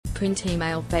print,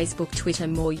 email, Facebook, Twitter.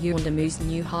 More. Yuendumu's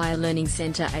new higher learning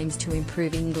center aims to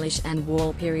improve English and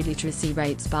Warlpiri literacy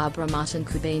rates. Barbara Martin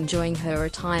could be enjoying her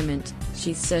retirement.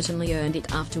 She's certainly earned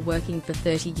it after working for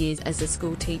 30 years as a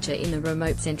school teacher in the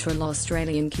remote Central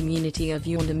Australian community of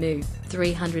Yuendumu,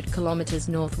 300 kilometres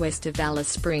northwest of Alice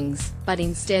Springs. But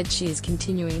instead she is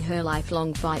continuing her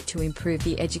lifelong fight to improve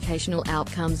the educational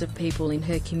outcomes of people in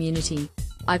her community.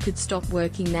 "I could stop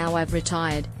working now I've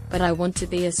retired, but I want to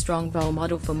be a strong role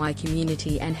model for my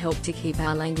community and help to keep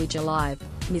our language alive,"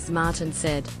 Ms. Martin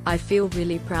said. "I feel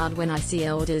really proud when I see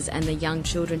elders and the young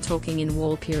children talking in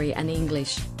Warlpiri and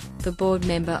English." The board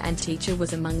member and teacher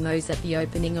was among those at the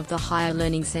opening of the Higher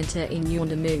Learning Centre in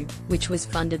Yuendumu, which was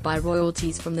funded by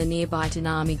royalties from the nearby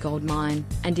Tanami gold mine,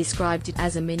 and described it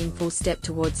as a meaningful step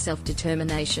towards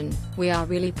self-determination. "We are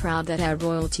really proud that our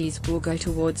royalties will go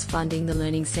towards funding the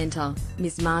Learning Centre,"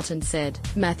 Ms. Martin said.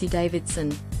 Matthew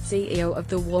Davidson, CEO of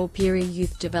the Warlpiri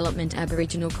Youth Development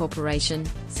Aboriginal Corporation,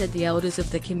 said the elders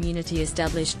of the community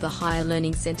established the Higher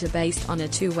Learning Centre based on a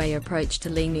two-way approach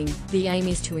to learning. "The aim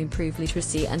is to improve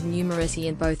literacy and numeracy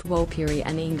in both Warlpiri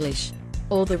and English.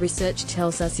 All the research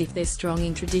tells us if they're strong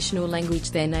in traditional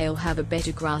language then they'll have a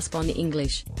better grasp on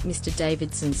English," Mr.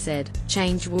 Davidson said.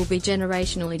 "Change will be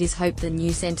generational. It is hoped the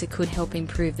new centre could help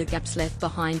improve the gaps left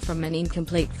behind from an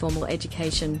incomplete formal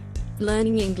education.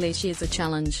 Learning English is a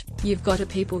challenge. You've got a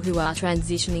people who are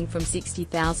transitioning from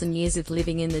 60,000 years of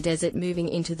living in the desert moving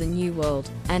into the new world,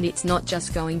 and it's not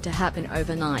just going to happen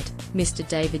overnight," Mr.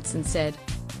 Davidson said.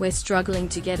 "We're struggling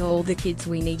to get all the kids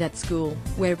we need at school.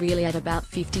 We're really at about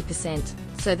 50%,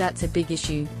 so that's a big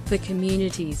issue for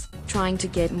communities, trying to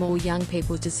get more young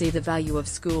people to see the value of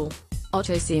school."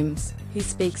 Otto Sims, who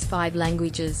speaks 5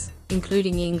 languages,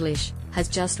 including English, has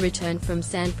just returned from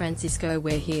San Francisco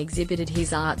where he exhibited his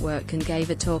artwork and gave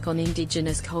a talk on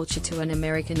Indigenous culture to an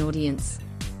American audience.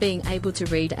 "Being able to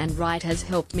read and write has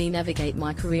helped me navigate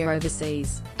my career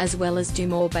overseas, as well as do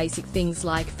more basic things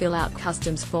like fill out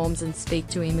customs forms and speak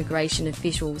to immigration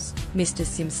officials," Mr.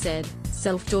 Sims said.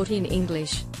 Self-taught in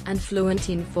English, and fluent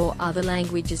in 4 other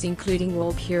languages including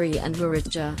Warlpiri and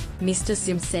Wiradja, Mr.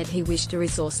 Sims said he wished a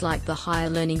resource like the Higher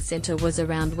Learning Centre was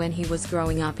around when he was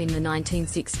growing up in the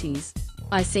 1960s.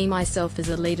 "I see myself as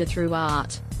a leader through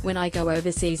art. When I go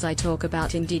overseas I talk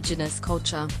about Indigenous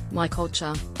culture, my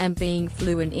culture, and being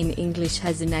fluent in English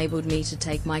has enabled me to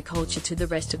take my culture to the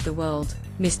rest of the world,"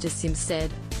 Mr. Sims said.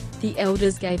 "The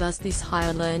elders gave us this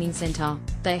higher learning centre.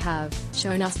 They have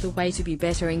shown us the way to be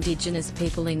better Indigenous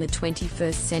people in the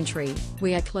 21st century.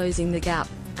 We are closing the gap,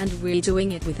 and we're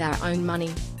doing it with our own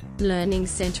money." Learning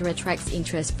Centre attracts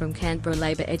interest from Canberra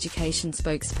Labor education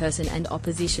spokesperson and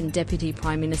opposition Deputy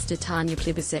Prime Minister Tanya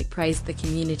Plibersek praised the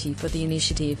community for the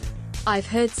initiative. "I've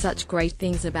heard such great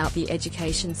things about the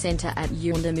education centre at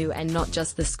Yuendumu, and not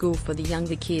just the school for the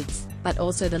younger kids, but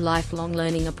also the lifelong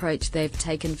learning approach they've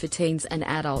taken for teens and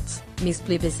adults," Ms.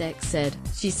 Plibersek said.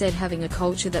 She said having a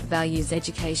culture that values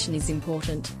education is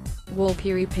important.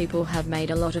 Warlpiri people have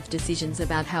made a lot of decisions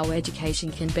about how education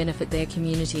can benefit their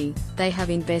community. They have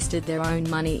invested their own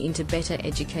money into better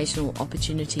educational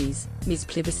opportunities, Ms.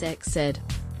 Plibersek said.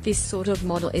 "This sort of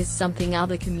model is something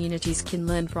other communities can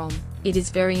learn from. It is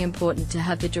very important to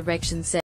have the direction set